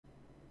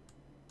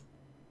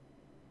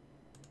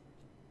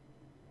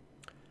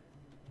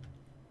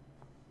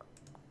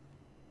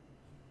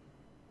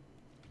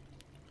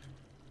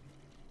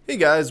Hey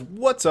guys,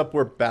 what's up?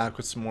 We're back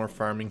with some more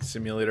Farming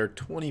Simulator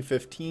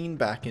 2015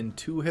 back in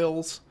Two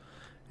Hills.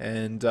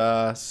 And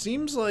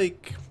seems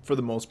like for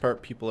the most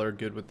part people are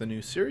good with the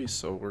new series,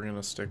 so we're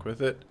gonna stick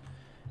with it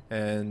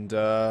and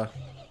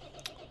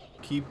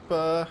keep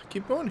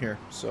going here.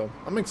 So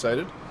I'm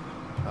excited.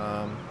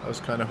 I was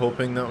kind of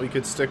hoping that we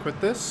could stick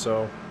with this,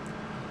 so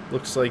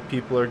looks like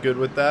people are good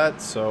with that.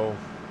 So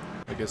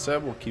like I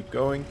said, we'll keep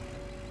going.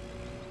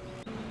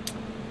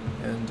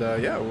 And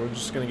yeah, we're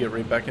just going to get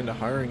right back into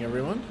hiring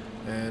everyone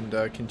and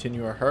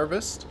continue our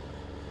harvest.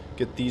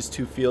 Get these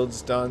two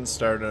fields done,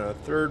 start on a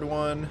third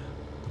one,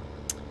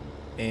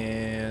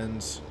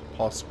 and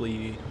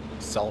possibly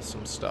sell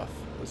some stuff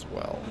as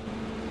well.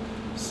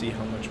 See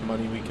how much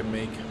money we can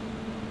make.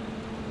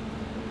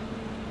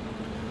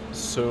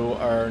 So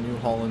our New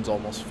Holland's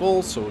almost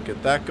full, so we'll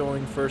get that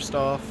going first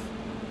off.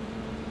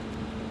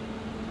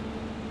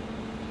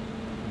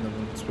 And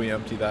then once we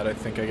empty that, I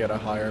think I gotta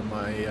hire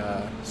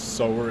my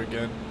sower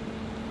again.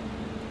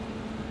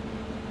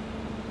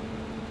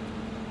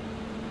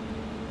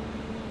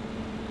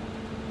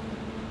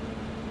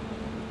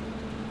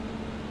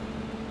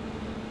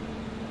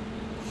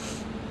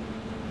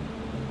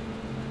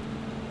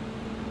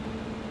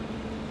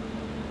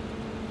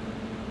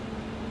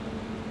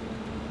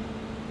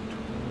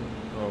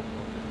 Oh,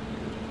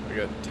 okay. I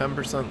got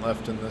 10%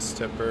 left in this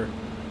tipper,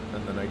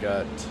 and then I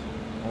got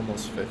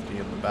almost 50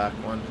 in the back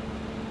one.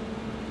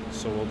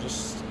 So we'll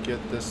just get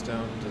this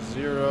down to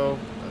 0.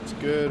 That's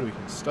good. We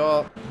can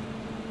stop.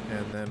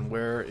 And then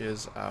where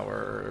is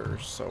our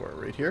sower?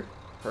 Right here.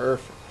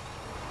 Perfect.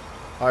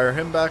 Hire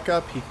him back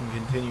up. He can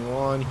continue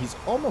on. He's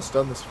almost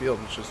done this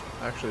field, which is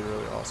actually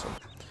really awesome.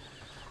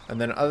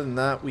 And then other than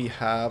that, we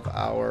have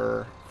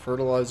our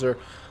fertilizer.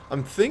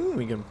 I'm thinking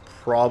we can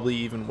probably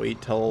even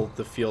wait till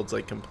the field's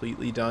like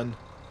completely done.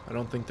 I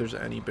don't think there's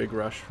any big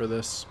rush for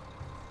this.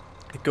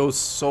 It goes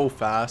so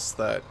fast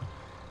that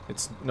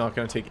it's not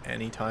going to take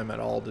any time at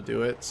all to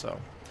do it, so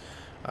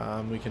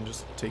we can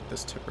just take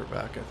this tipper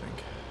back, I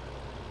think,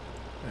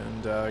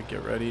 and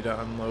get ready to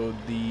unload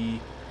the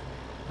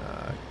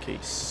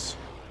case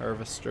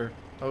harvester.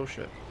 Oh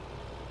shit.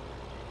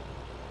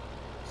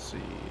 Let's see,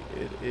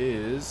 it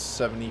is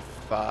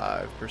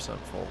 75%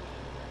 full.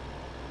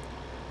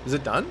 Is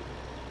it done?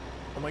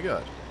 Oh my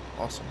god,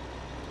 awesome.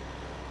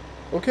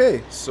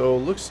 Okay, so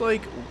looks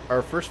like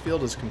our first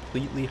field is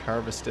completely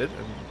harvested,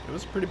 and it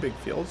was a pretty big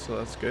field, so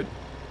that's good.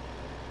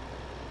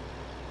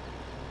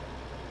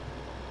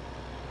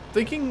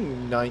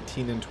 Thinking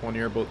 19 and 20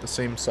 are about the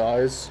same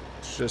size,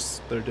 it's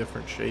just they're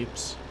different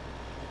shapes.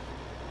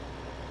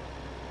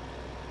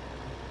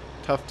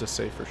 Tough to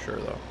say for sure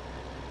though.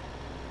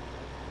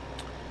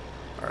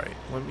 Alright,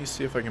 let me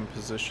see if I can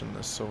position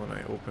this so when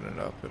I open it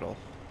up it'll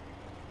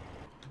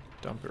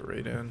dump it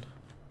right in.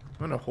 I'm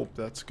gonna hope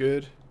that's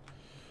good.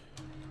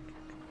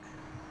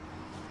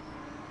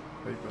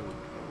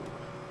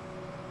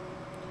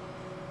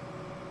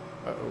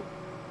 Uh-oh.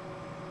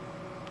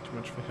 Too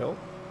much of a hill?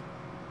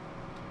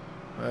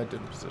 I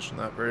didn't position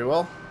that very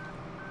well.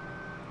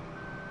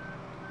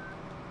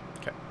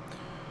 Okay.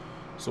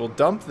 So we'll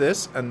dump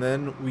this, and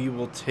then we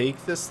will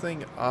take this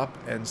thing up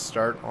and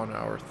start on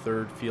our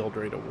third field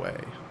right away.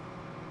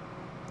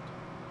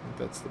 I think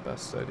that's the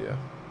best idea.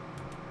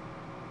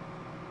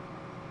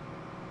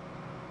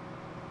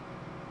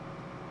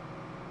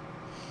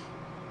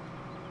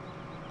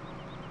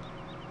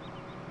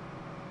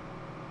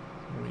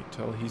 Wait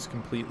till he's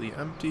completely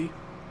empty.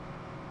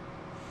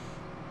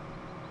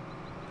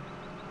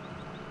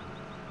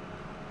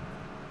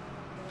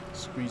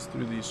 Squeeze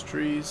through these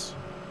trees.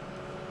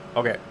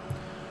 Okay,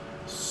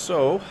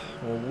 so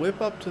we'll whip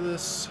up to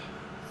this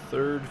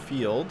third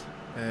field,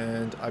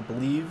 and I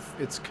believe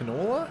it's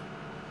canola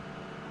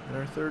in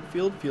our third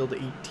field, field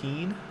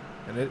 18,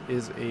 and it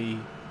is a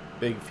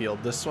big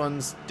field. This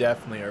one's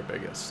definitely our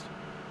biggest.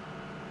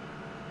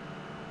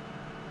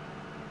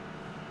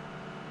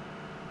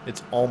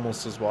 It's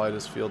almost as wide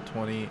as field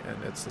 20,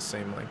 and it's the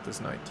same length as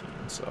 19,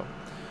 so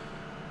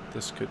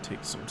this could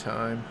take some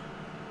time.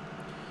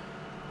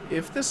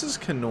 If this is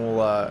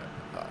canola,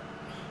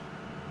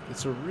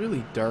 it's a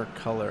really dark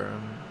color.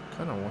 I'm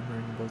kind of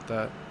wondering about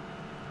that.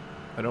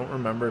 I don't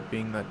remember it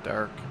being that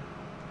dark.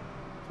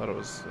 I thought it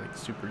was like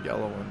super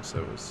yellow once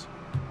it was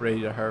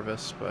ready to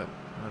harvest, but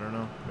I don't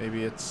know.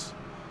 Maybe it's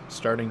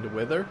starting to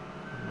wither?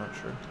 I'm not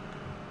sure.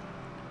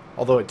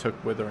 Although it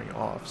took withering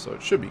off, so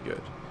it should be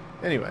good.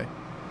 Anyway,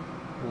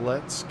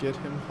 let's get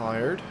him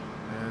hired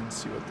and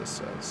see what this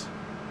says.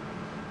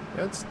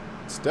 Yeah, it's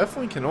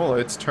definitely canola.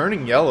 It's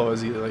turning yellow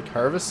as he like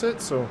harvests it,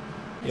 so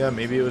yeah,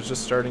 maybe it was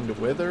just starting to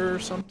wither or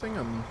something.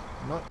 I'm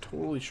not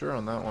totally sure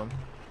on that one.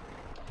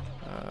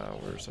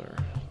 Where's our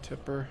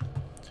tipper?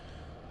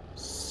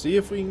 See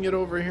if we can get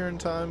over here in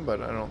time,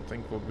 but I don't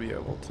think we'll be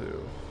able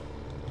to.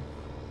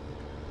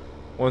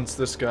 Once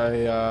this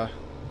guy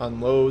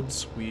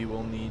unloads, we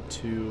will need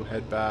to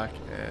head back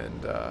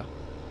and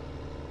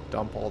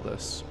dump all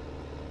this.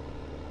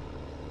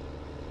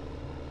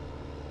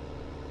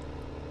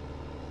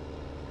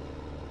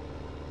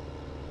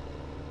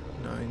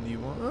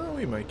 91. Oh,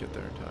 we might get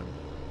there in time.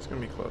 It's gonna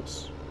be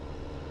close.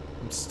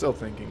 I'm still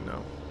thinking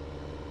no.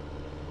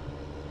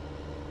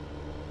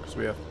 Because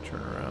we have to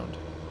turn around.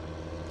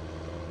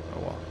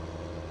 Oh well.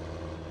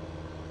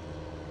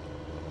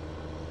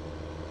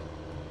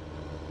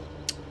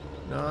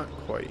 Not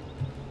quite.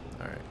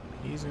 Alright,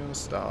 he's gonna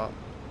stop.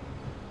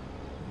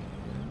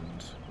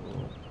 And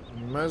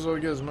we might as well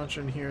get as much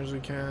in here as we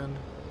can.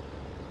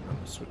 I'm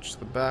gonna switch to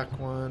the back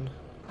one.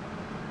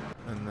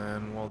 And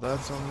then while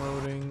that's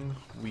unloading,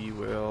 we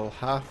will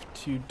have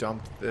to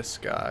dump this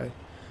guy.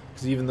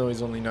 Because even though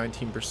he's only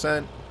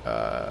 19%,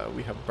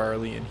 we have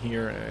barley in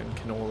here, and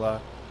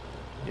canola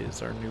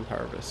is our new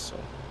harvest. So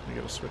we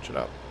gotta switch it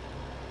up.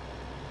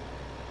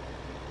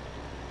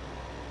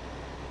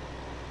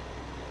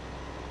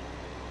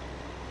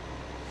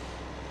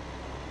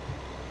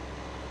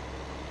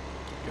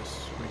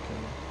 Guess we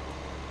can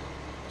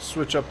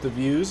switch up the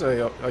views.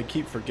 I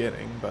keep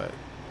forgetting, but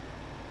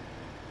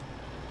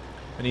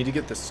I need to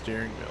get the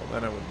steering wheel,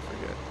 then I wouldn't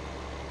forget.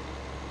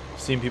 I've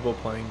seen people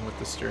playing with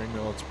the steering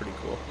wheel, it's pretty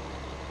cool.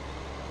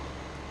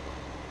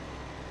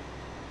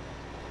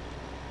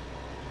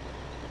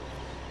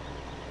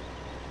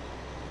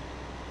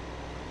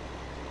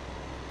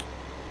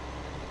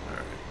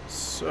 Alright,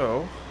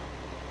 so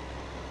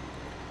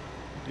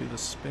do the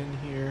spin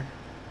here.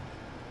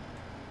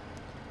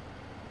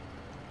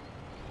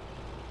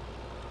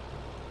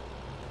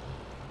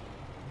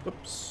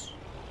 Oops.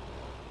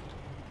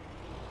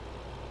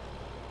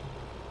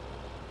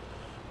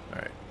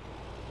 Alright.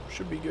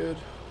 Should be good.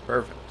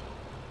 Perfect.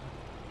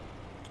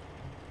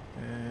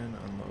 And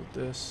unload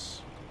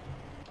this.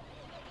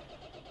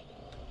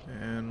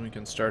 And we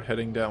can start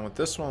heading down with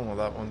this one while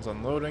that one's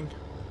unloading.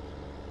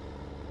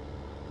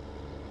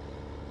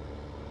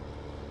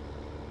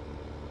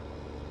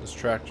 This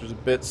tractor's a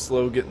bit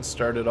slow getting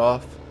started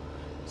off.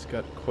 It's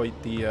got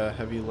quite the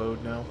heavy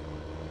load now.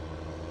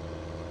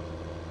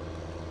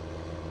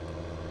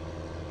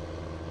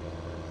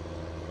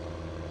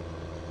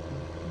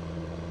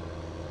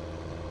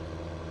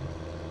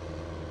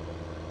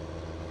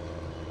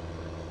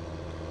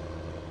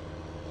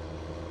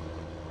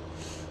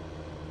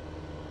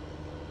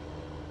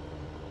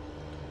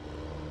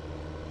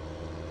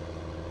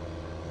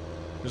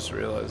 Just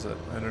realized that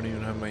I don't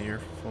even have my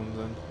earphones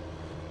in.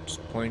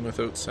 Just playing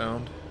without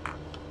sound.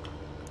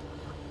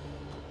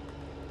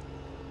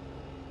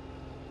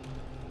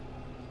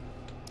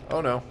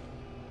 Oh no.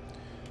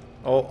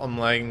 Oh, I'm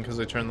lagging because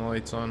I turned the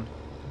lights on.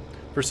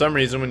 For some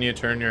reason when you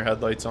turn your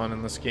headlights on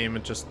in this game,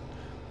 it just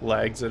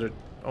lags at a...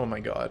 Oh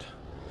my god.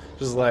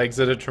 Just lags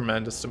at a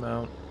tremendous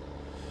amount.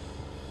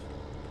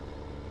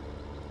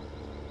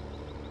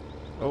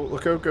 Oh,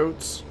 look out,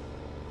 goats.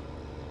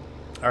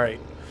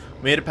 Alright.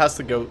 Made it past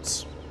the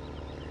goats.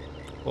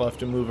 We'll have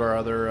to move our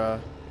other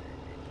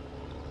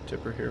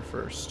tipper here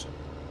first.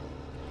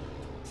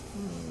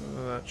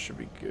 That should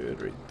be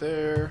good right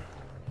there.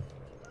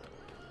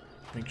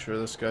 Make sure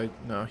this guy...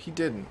 No, he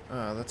didn't.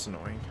 Ah, that's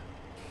annoying.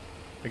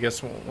 I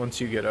guess once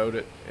you get out,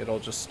 it'll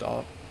just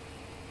stop.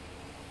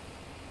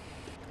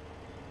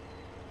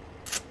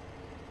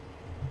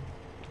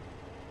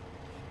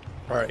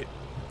 Alright.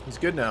 He's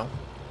good now.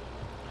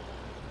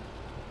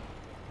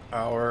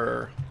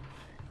 Our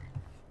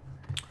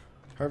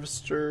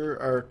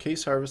harvester, our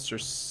case harvester,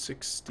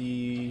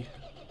 63%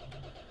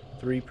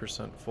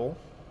 full.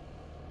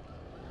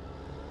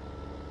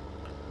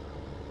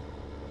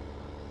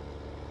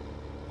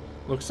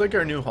 Looks like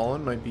our New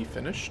Holland might be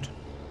finished.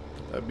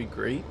 That'd be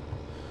great.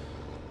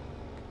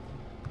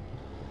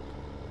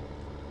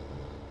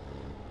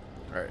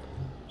 Alright,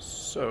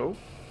 so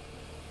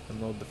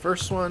unload the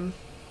first one.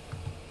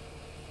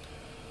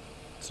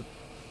 It's a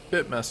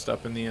bit messed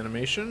up in the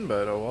animation,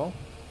 but oh well.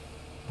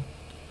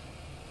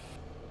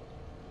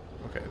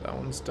 Okay, that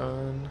one's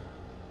done.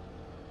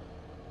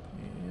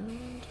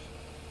 And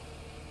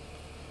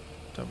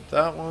dump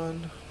that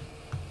one.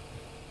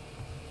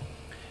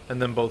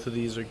 And then both of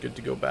these are good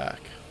to go back.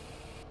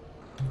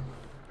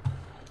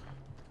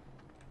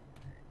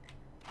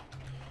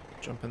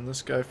 Jump in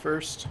this guy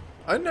first.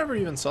 I never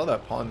even saw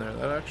that pond there.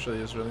 That actually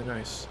is really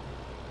nice.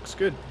 Looks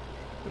good.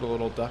 Got a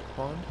little duck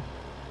pond.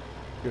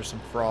 Here's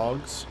some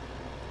frogs.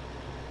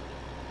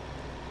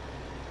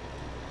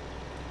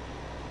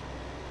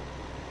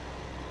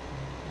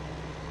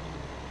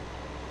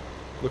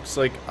 Looks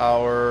like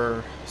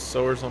our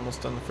sower's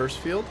almost done the first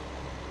field.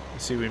 I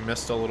see we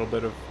missed a little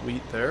bit of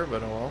wheat there,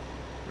 but oh well.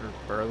 Or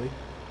barley.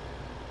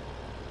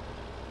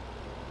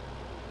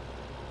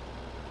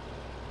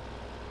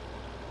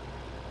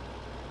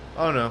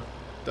 Oh no.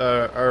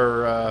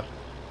 Our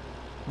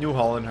New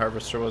Holland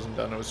harvester wasn't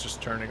done. It was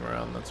just turning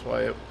around. That's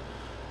why it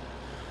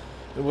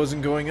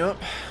wasn't going up.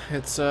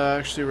 It's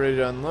actually ready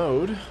to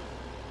unload.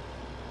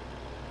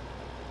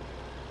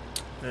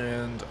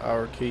 And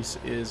our case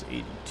is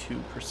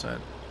 82%.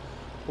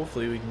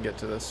 Hopefully we can get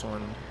to this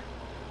one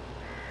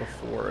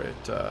before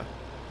it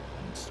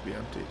needs to be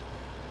emptied.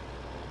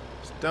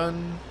 It's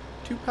done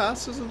 2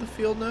 passes of the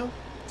field now.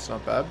 It's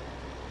not bad.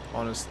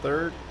 On his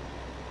third.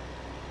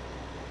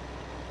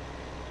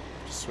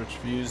 Just switch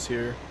views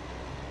here.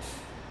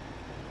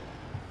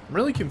 I'm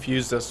really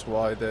confused as to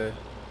why the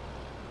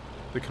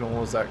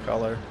canola is that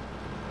color.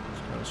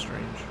 It's kind of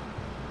strange.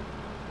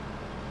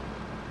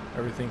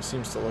 Everything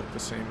seems to look the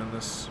same in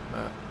this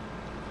map.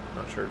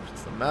 Not sure if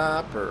it's the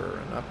map or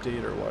an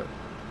update or what.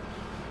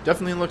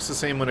 Definitely looks the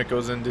same when it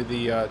goes into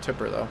the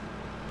tipper though.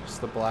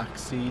 Just the black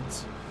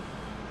seeds.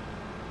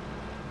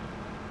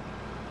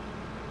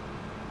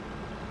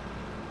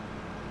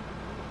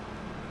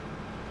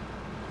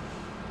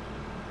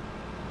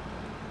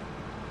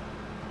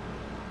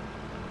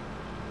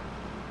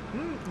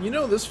 You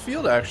know, this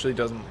field actually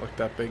doesn't look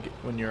that big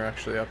when you're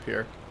actually up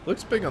here.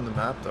 Looks big on the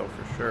map though,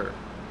 for sure.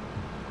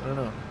 I don't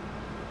know.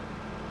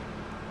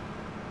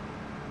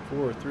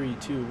 4, 3,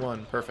 2,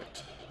 1.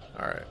 Perfect.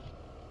 Alright.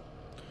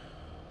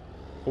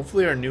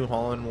 Hopefully our New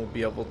Holland will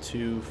be able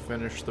to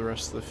finish the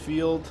rest of the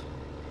field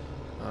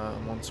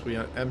once we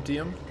empty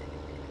them.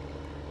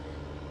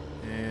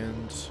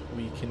 And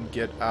we can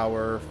get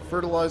our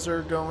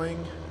fertilizer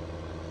going.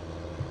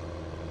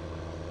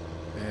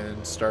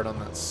 And start on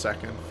that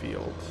second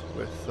field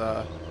with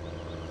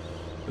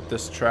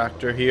this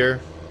tractor here.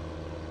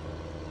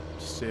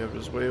 Stay out of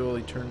his way while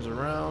he turns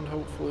around,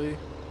 hopefully.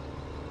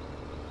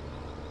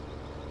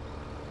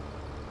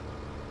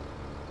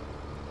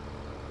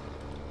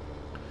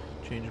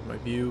 Changing my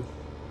view.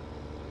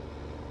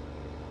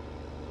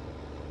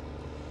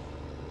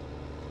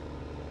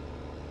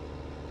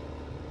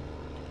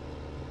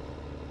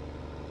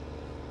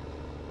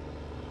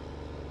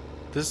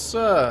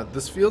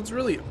 This field's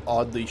really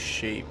oddly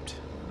shaped.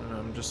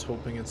 I'm just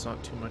hoping it's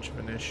not too much of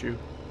an issue.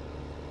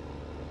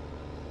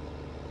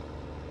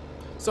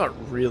 It's not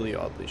really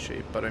oddly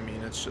shaped, but I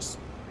mean it's just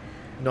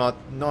not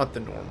the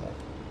normal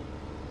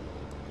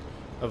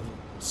of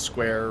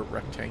square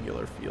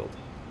rectangular field.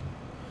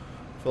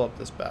 Fill up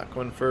this back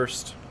one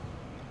first.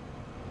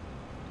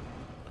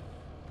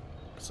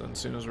 So as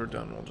soon as we're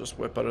done, we'll just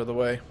whip out of the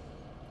way.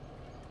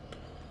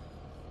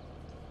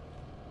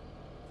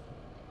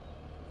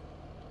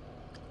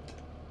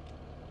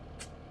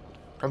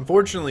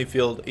 Unfortunately,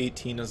 field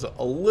 18 is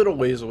a little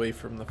ways away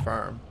from the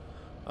farm.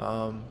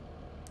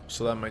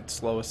 So that might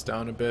slow us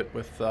down a bit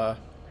with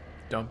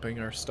dumping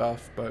our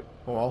stuff, but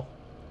well,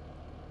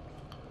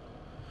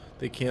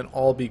 they can't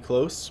all be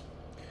close.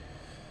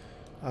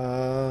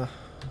 Other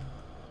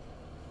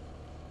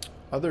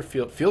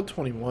field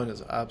 21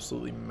 is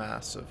absolutely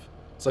massive.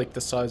 It's like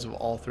the size of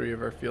all three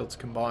of our fields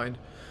combined.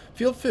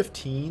 Field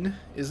 15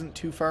 isn't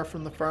too far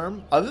from the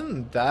farm. Other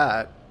than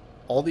that,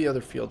 all the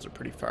other fields are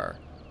pretty far.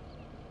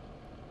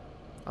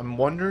 I'm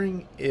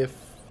wondering if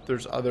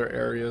there's other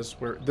areas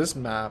where this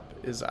map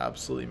is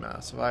absolutely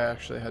massive. I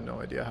actually had no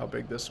idea how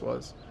big this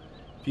was.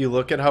 If you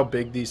look at how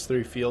big these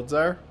three fields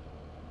are,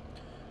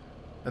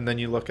 and then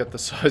you look at the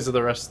size of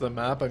the rest of the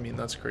map, I mean,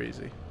 that's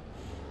crazy.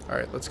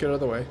 Alright, let's get out of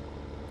the way.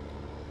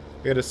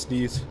 I gotta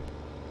sneeze.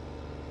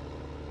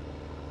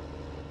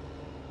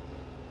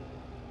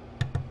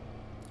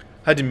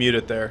 Had to mute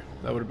it there.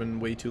 That would have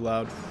been way too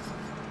loud.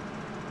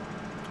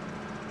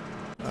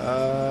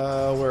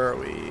 Where are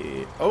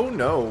we? Oh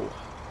no.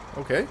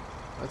 Okay,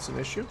 that's an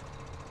issue.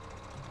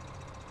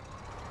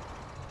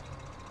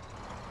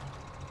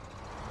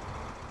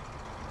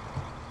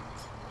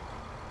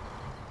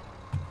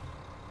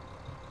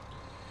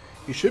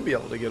 You should be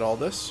able to get all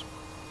this.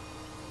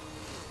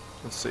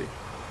 Let's see.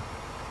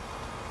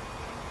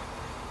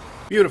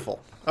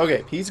 Beautiful.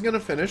 Okay, he's gonna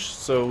finish,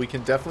 so we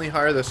can definitely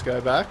hire this guy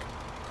back.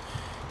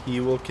 He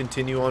will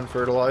continue on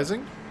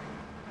fertilizing.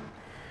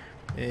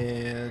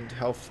 And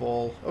how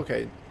full?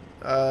 Okay,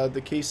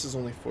 the case is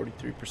only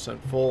 43%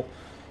 full,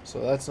 so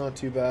that's not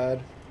too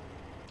bad.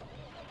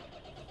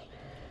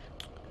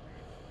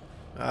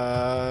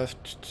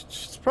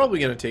 It's probably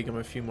going to take him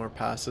a few more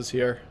passes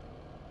here.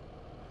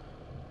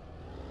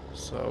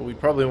 So we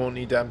probably won't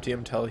need to empty him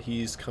until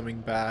he's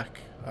coming back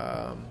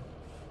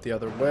the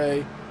other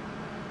way.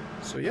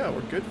 So yeah,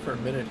 we're good for a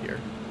minute here.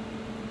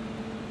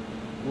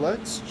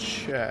 Let's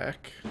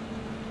check.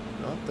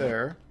 Not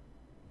there.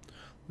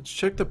 Let's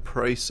check the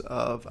price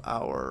of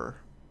our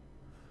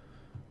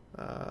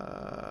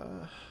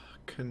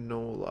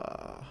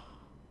canola.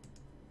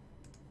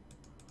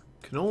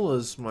 Canola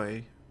is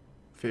my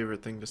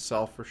favorite thing to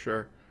sell for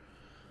sure.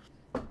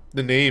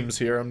 The names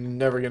here, I'm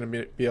never going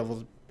to be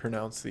able to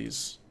pronounce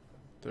these.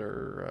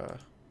 They're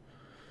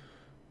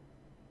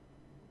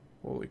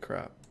holy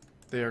crap.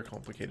 They are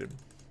complicated.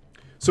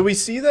 So we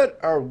see that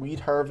our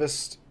wheat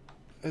harvest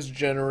has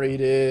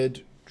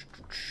generated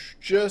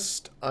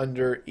just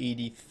under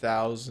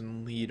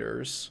 80,000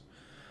 liters.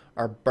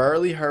 Our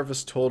barley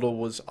harvest total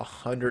was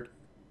 100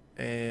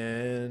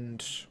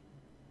 and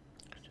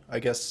I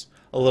guess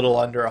a little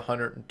under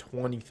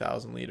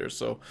 120,000 liters.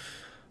 So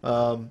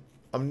I'm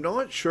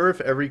not sure if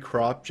every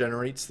crop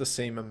generates the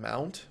same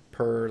amount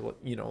per,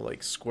 you know,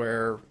 like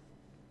square,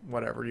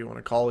 whatever you want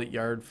to call it,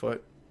 yard,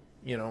 foot,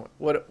 you know,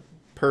 what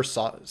per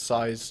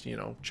size, you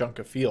know, chunk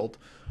of field.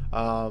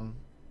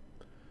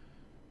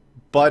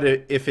 But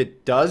if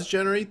it does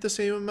generate the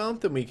same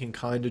amount, then we can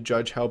kind of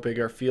judge how big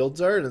our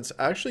fields are. And it's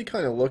actually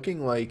kind of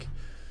looking like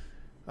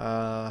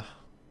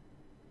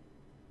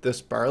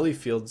this barley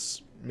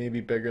field's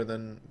maybe bigger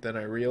than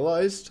I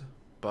realized,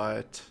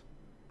 but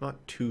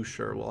not too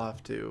sure. We'll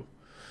have to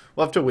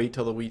wait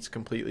till the wheat's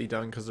completely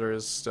done because there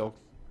is still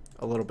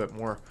a little bit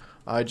more.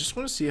 I just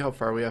want to see how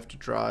far we have to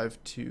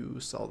drive to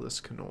sell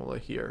this canola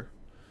here.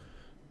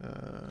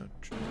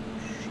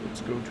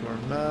 Let's go to our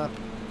map.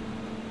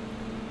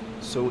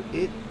 So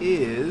it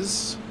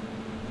is,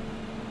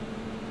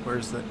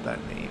 where's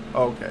that name?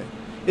 Oh, okay.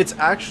 It's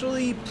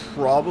actually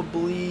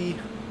probably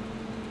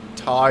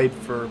tied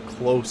for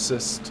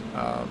closest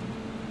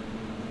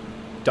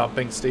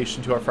dumping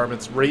station to our farm.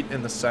 It's right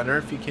in the center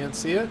if you can't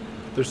see it.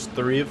 There's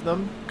 3 of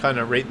them kind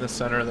of right in the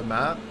center of the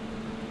map,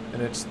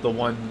 and it's the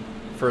one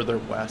further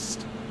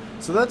west.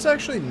 So that's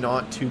actually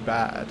not too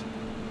bad.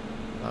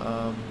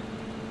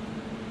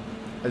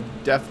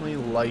 I'd definitely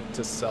like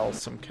to sell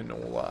some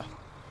canola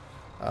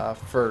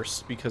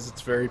first because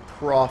it's very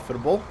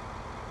profitable.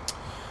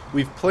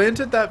 We've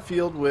planted that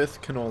field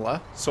with canola,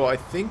 so I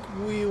think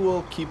we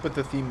will keep with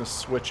the theme of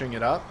switching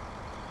it up.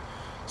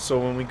 So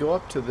when we go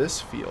up to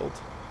this field,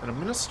 and I'm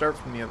going to start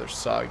from the other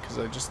side because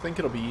I just think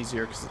it'll be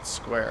easier because it's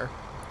square.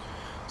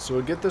 So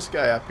we'll get this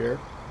guy up here.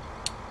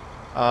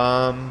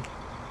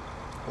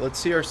 Let's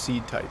see our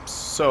seed types.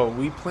 So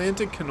we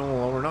planted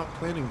canola. We're not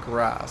planting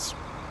grass.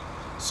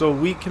 So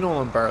wheat,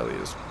 canola, and barley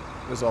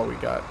is all we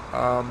got.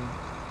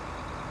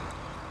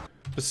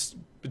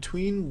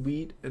 Between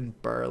wheat and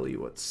barley,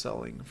 what's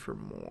selling for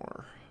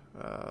more?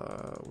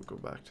 We'll go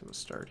back to the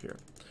start here.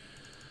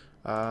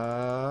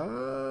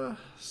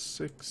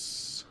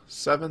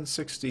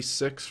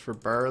 766 for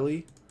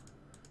barley.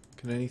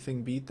 Can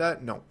anything beat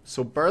that? No.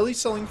 So barley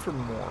selling for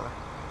more.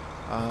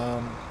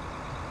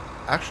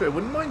 Actually, I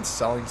wouldn't mind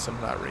selling some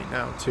of that right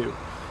now too.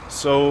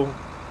 So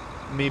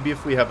maybe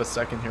if we have a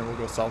second here, we'll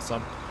go sell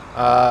some.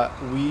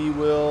 We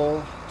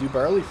will do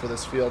barley for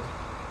this field.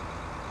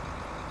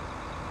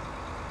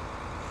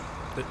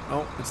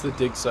 Oh, it's the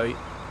dig site.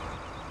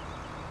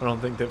 I don't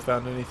think they've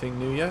found anything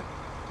new yet.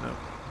 No.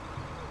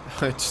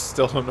 I just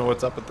still don't know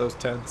what's up with those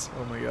tents.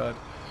 Oh my god.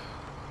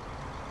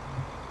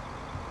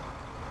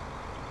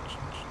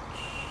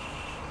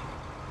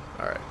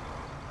 Alright.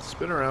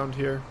 Spin around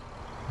here.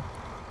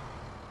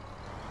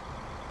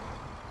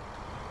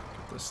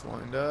 Get this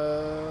lined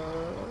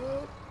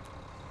up.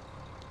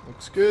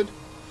 Looks good.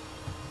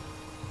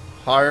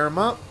 Hire them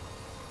up.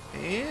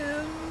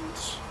 And...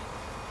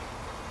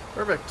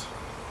 perfect.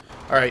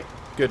 Alright,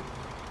 good.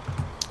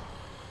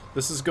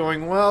 This is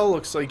going well.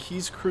 Looks like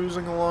he's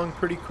cruising along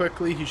pretty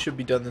quickly. He should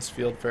be done this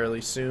field fairly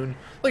soon.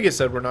 Like I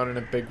said, we're not in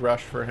a big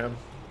rush for him.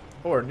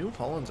 Oh, our New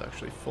Holland's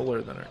actually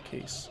fuller than our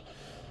case.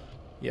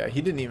 Yeah,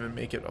 he didn't even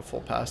make it a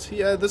full pass.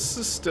 Yeah,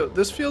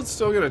 this field's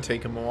still gonna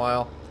take him a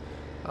while.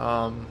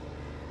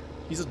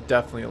 He's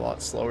definitely a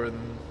lot slower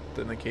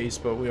than the case,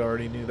 but we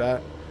already knew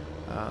that.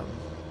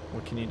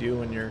 What can you do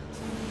when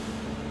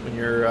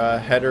your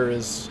header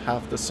is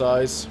half the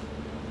size?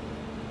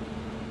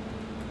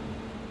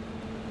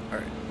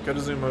 Alright, gotta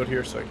zoom out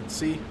here so I can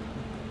see.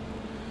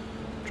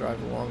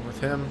 Drive along with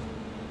him.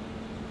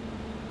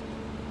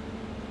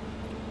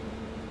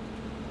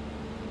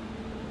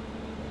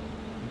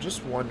 I'm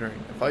just wondering,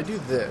 if I do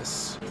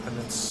this, and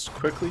then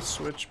quickly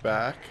switch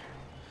back,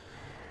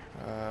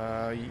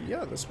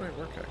 yeah, this might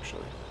work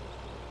actually.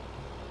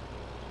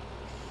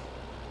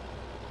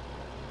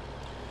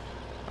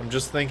 I'm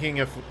just thinking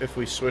if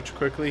we switch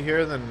quickly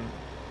here, then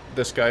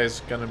this guy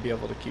is gonna be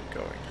able to keep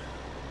going.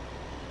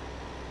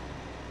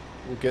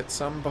 We'll get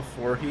some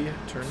before he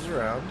turns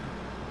around.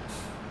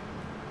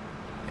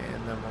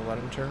 And then we'll let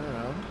him turn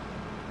around.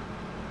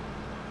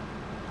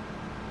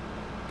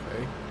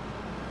 Okay.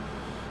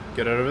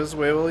 Get out of his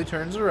way while he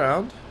turns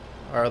around.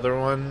 Our other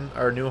one,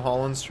 our New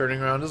Holland's turning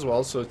around as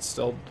well, so it's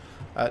still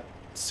at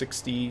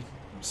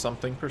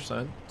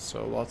 60-something%,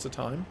 so lots of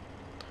time.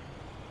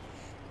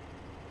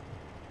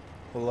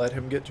 We'll let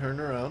him get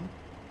turned around.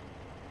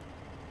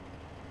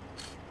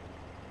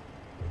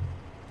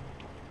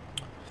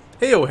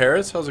 Hey,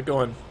 O'Harris, how's it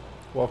going?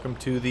 Welcome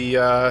to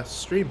the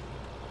stream.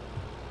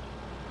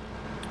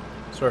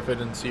 Sorry if I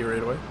didn't see you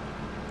right away.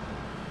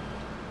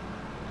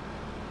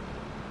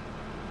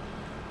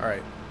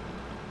 Alright.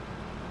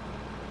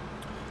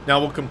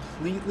 Now we'll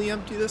completely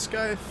empty this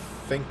guy. I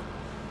think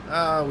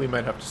we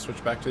might have to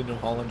switch back to New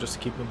Holland just to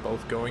keep them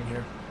both going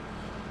here.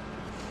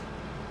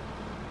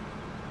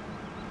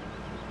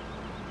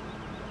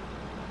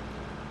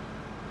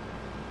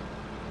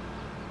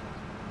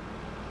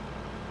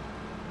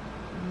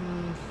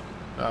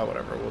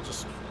 Whatever, we'll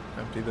just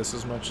empty this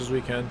as much as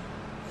we can.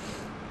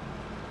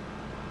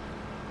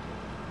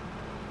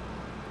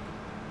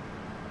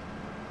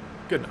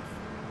 Good enough.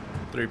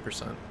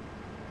 3%.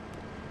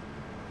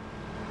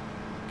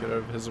 Get out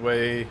of his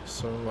way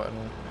so I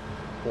don't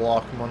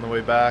block him on the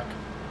way back.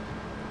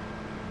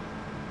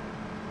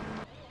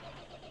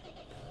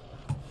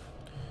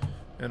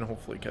 And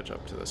hopefully catch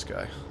up to this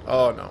guy.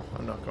 Oh no,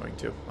 I'm not going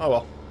to. Oh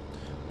well,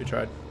 we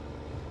tried.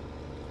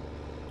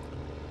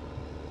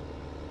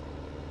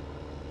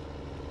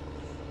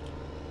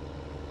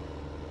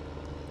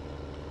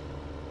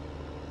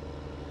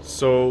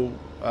 So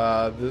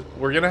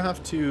We're gonna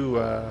have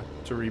to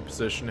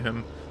reposition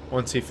him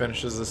once he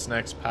finishes this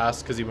next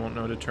pass, because he won't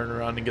know to turn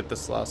around and get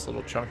this last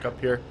little chunk up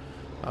here,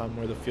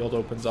 where the field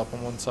opens up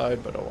on one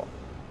side, but oh well.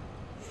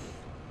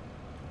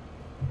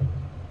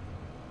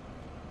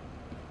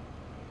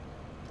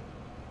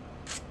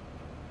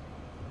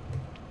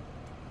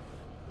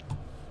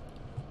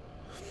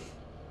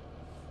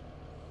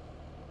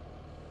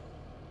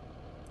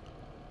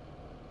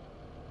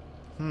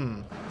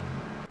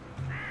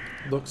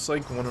 Looks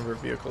like one of our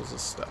vehicles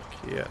is stuck.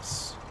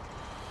 Yes.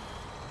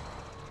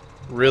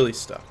 Really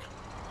stuck.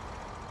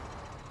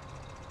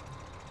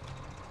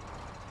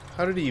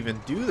 How did he even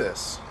do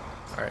this?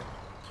 Alright.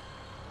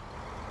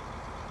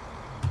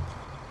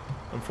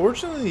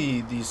 Unfortunately,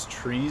 these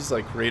trees,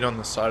 like, right on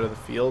the side of the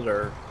field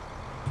are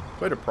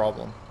quite a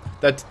problem.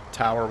 That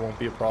tower won't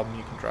be a problem.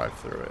 You can drive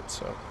through it,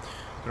 so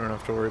you don't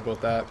have to worry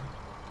about that.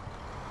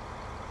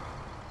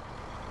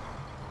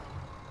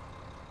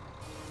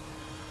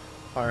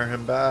 Fire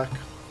him back.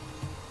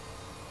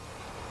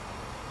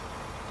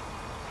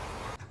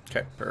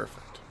 Okay,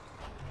 perfect.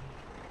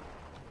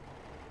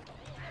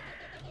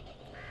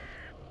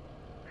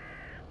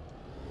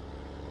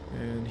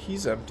 And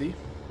he's empty.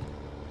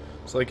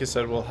 So like I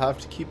said, we'll have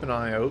to keep an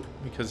eye out,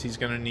 because he's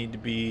going to need to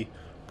be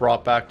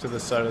brought back to the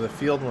side of the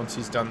field once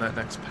he's done that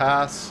next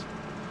pass.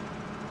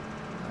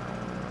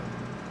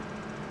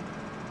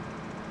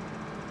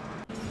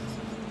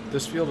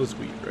 This field is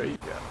wheat, right?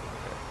 Yeah. Okay.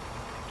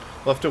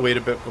 We'll have to wait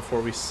a bit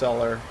before we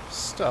sell our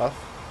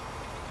stuff.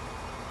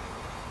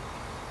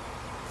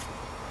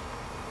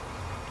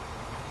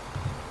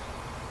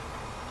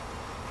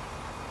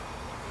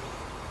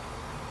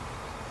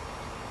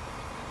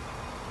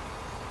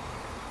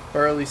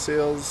 Barley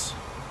sales,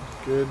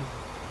 good.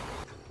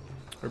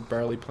 Or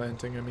barley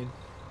planting, I mean.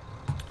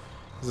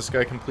 Is this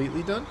guy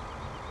completely done?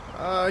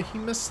 He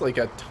missed like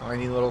a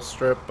tiny little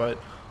strip,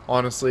 but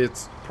honestly,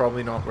 it's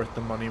probably not worth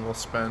the money we'll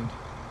spend.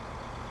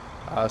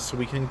 So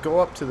we can go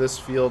up to this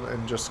field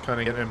and just kind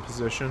of get in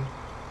position.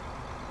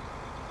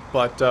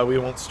 But we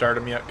won't start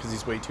him yet because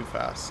he's way too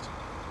fast.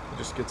 He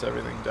just gets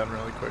everything done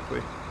really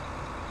quickly.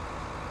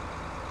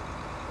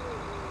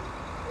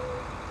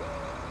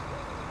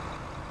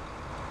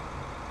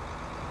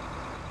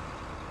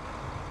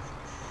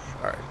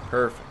 Alright,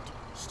 perfect.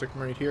 Stick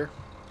him right here.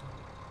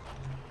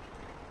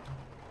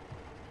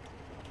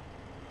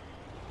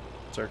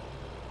 What's our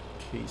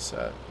case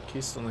at?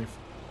 Case only...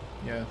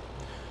 yeah.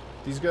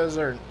 These guys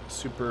aren't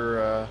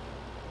super,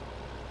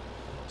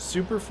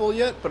 super full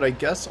yet, but I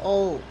guess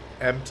I'll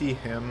empty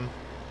him.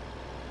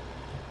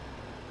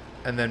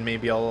 And then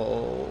maybe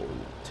I'll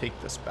take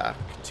this back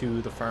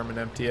to the farm and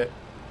empty it.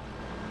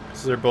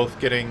 So they're both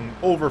getting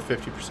over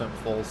 50%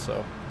 full,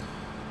 so...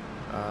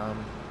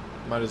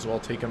 might as well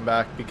take them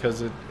back,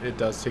 because it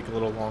does take a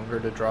little longer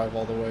to drive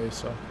all the way,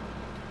 so.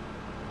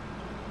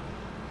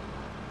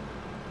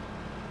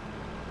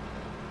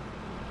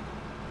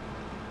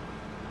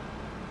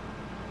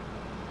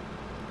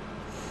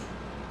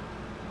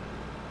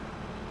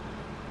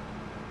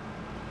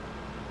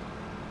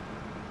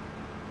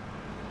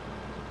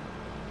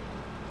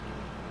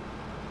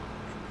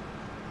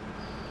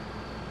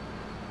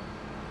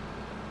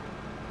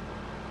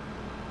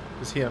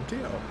 Is he empty?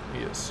 Oh,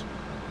 he is.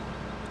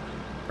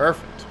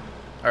 Perfect.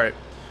 Alright.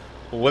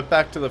 We'll whip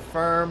back to the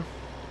farm.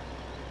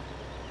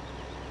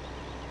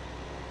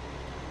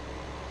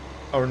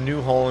 Our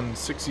New Holland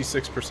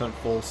 66%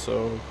 full,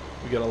 so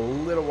we got a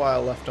little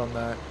while left on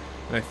that.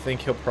 And I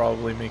think he'll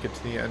probably make it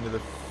to the end of the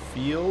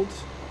field.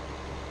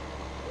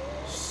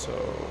 So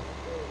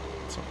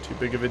it's not too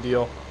big of a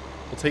deal.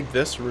 We'll take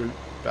this route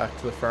back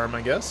to the farm,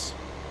 I guess.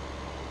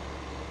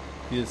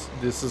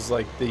 This is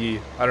like the,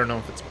 I don't know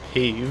if it's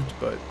paved,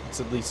 but it's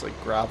at least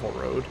like gravel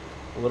road.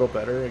 A little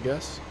better, I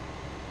guess.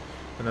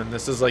 And then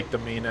this is like the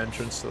main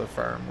entrance to the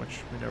farm,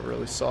 which we never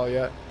really saw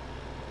yet.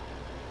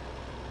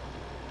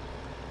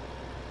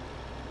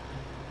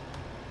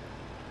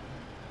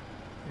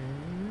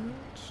 And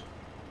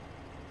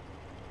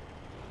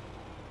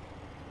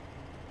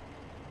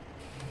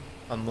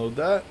unload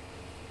that.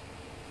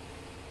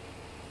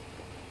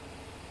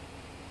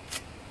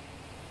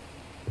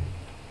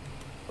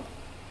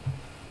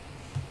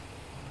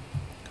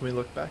 Can we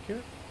look back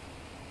here?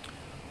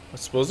 I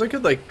suppose I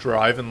could like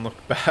drive and look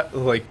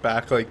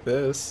back like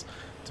this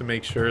to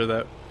make sure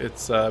that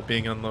it's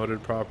being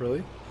unloaded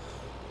properly.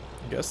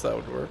 I guess that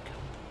would work.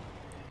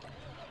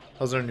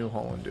 How's our New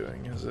Holland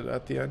doing? Is it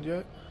at the end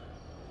yet?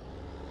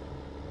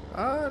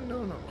 No,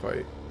 not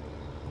quite.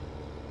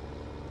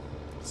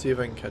 See if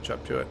I can catch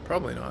up to it.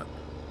 Probably not.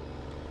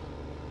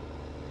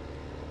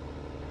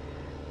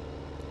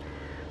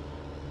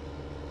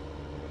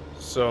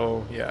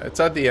 So yeah, it's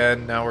at the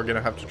end. Now we're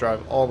gonna have to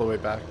drive all the way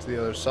back to the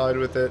other side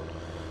with it.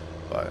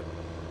 But,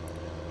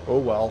 oh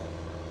well.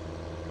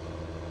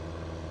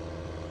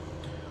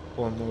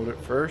 We'll unload it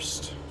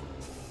first.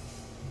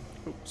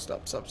 Ooh,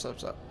 stop.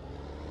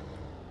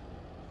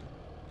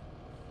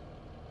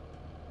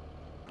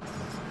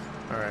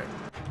 Alright.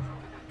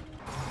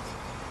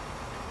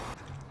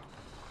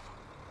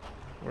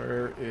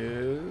 Where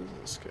is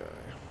this guy?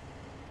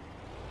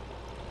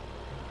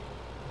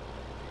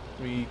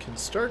 we can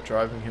start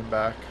driving him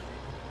back.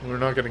 We're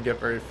not going to get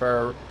very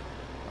far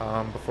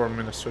before I'm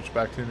going to switch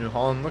back to New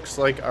Holland. Looks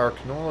like our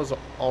canola's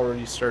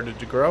already started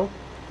to grow.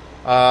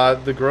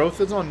 The growth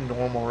is on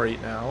normal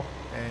right now,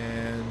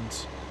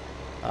 and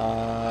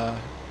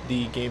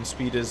the game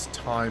speed is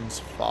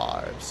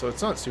 ×5, so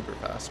it's not super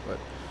fast, but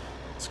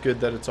it's good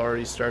that it's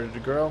already started to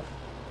grow.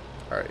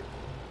 Alright,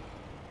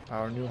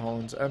 our New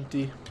Holland's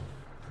empty,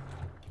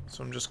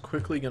 so I'm just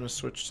quickly going to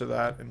switch to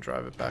that and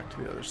drive it back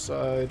to the other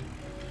side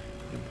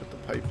and put the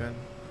pipe in.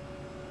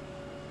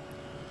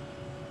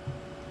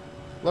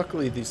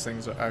 Luckily these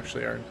things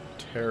actually aren't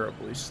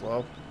terribly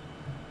slow.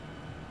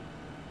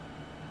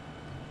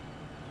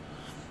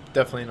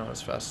 Definitely not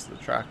as fast as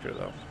the tractor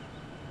though.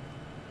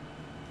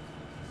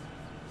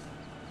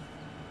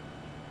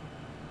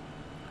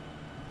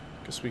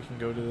 Guess we can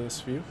go to this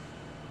view.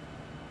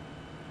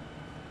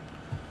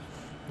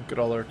 Look at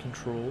all our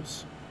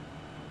controls.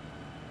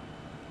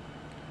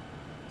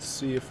 Let's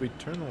see if we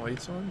turn the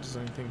lights on, does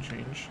anything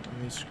change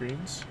on these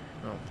screens?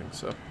 I don't think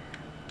so. Don't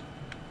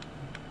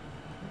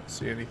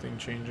see anything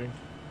changing.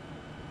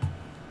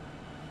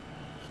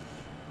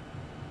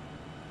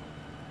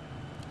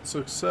 This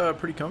looks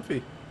pretty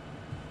comfy.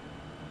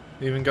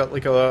 They even got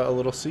like a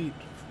little seat.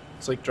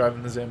 It's like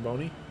driving the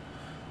Zamboni.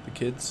 The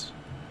kids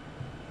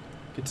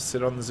get to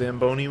sit on the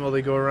Zamboni while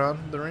they go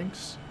around the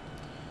rinks.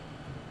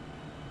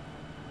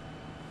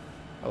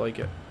 I like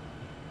it.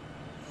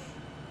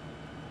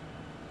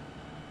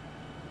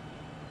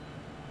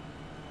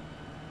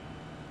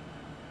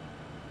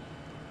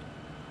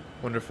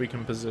 Wonder if we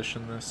can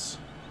position this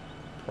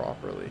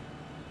properly.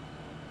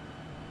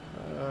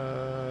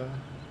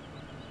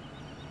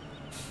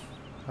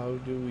 How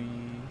do we...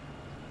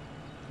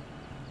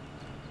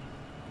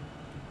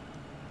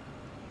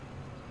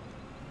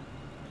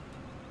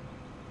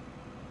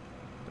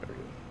 There we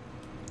go.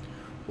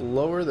 We'll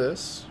lower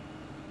this.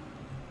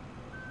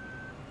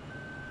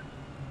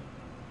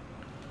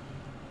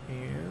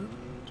 And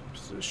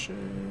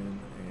position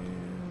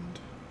and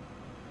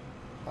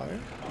higher.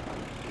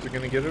 Is it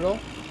gonna get it all?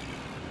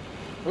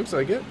 Looks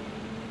like it.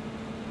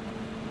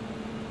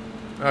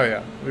 Oh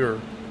yeah,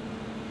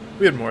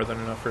 we had more than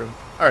enough room.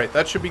 Alright,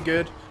 that should be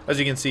good. As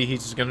you can see,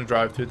 he's just gonna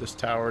drive through this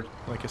tower.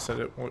 Like I said,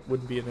 it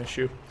wouldn't be an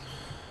issue.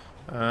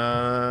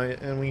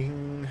 And we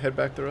can head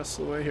back the rest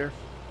of the way here.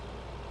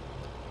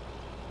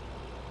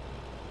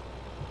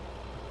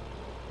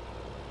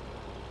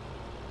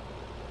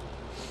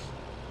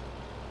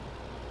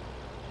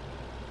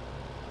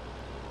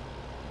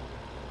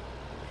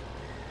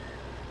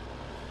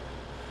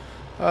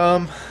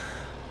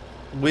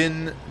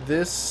 When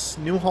this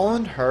New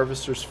Holland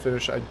harvester's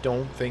finished, I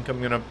don't think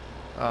I'm gonna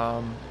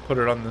put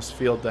it on this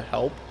field to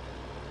help.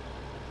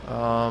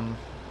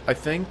 I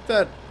think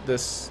that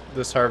this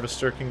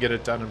harvester can get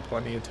it done in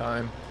plenty of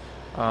time.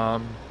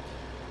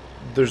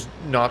 There's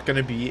not going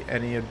to be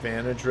any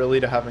advantage really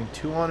to having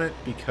two on it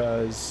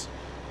because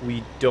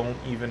we don't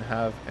even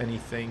have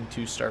anything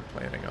to start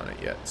planning on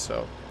it yet.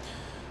 So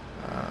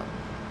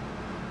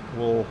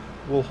we'll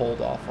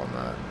hold off on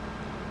that.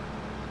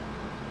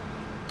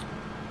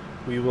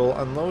 We will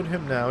unload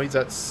him now. He's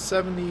at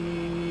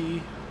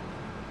 70...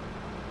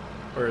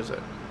 Where is it?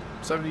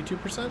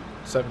 72%?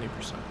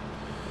 70%.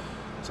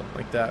 Something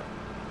like that.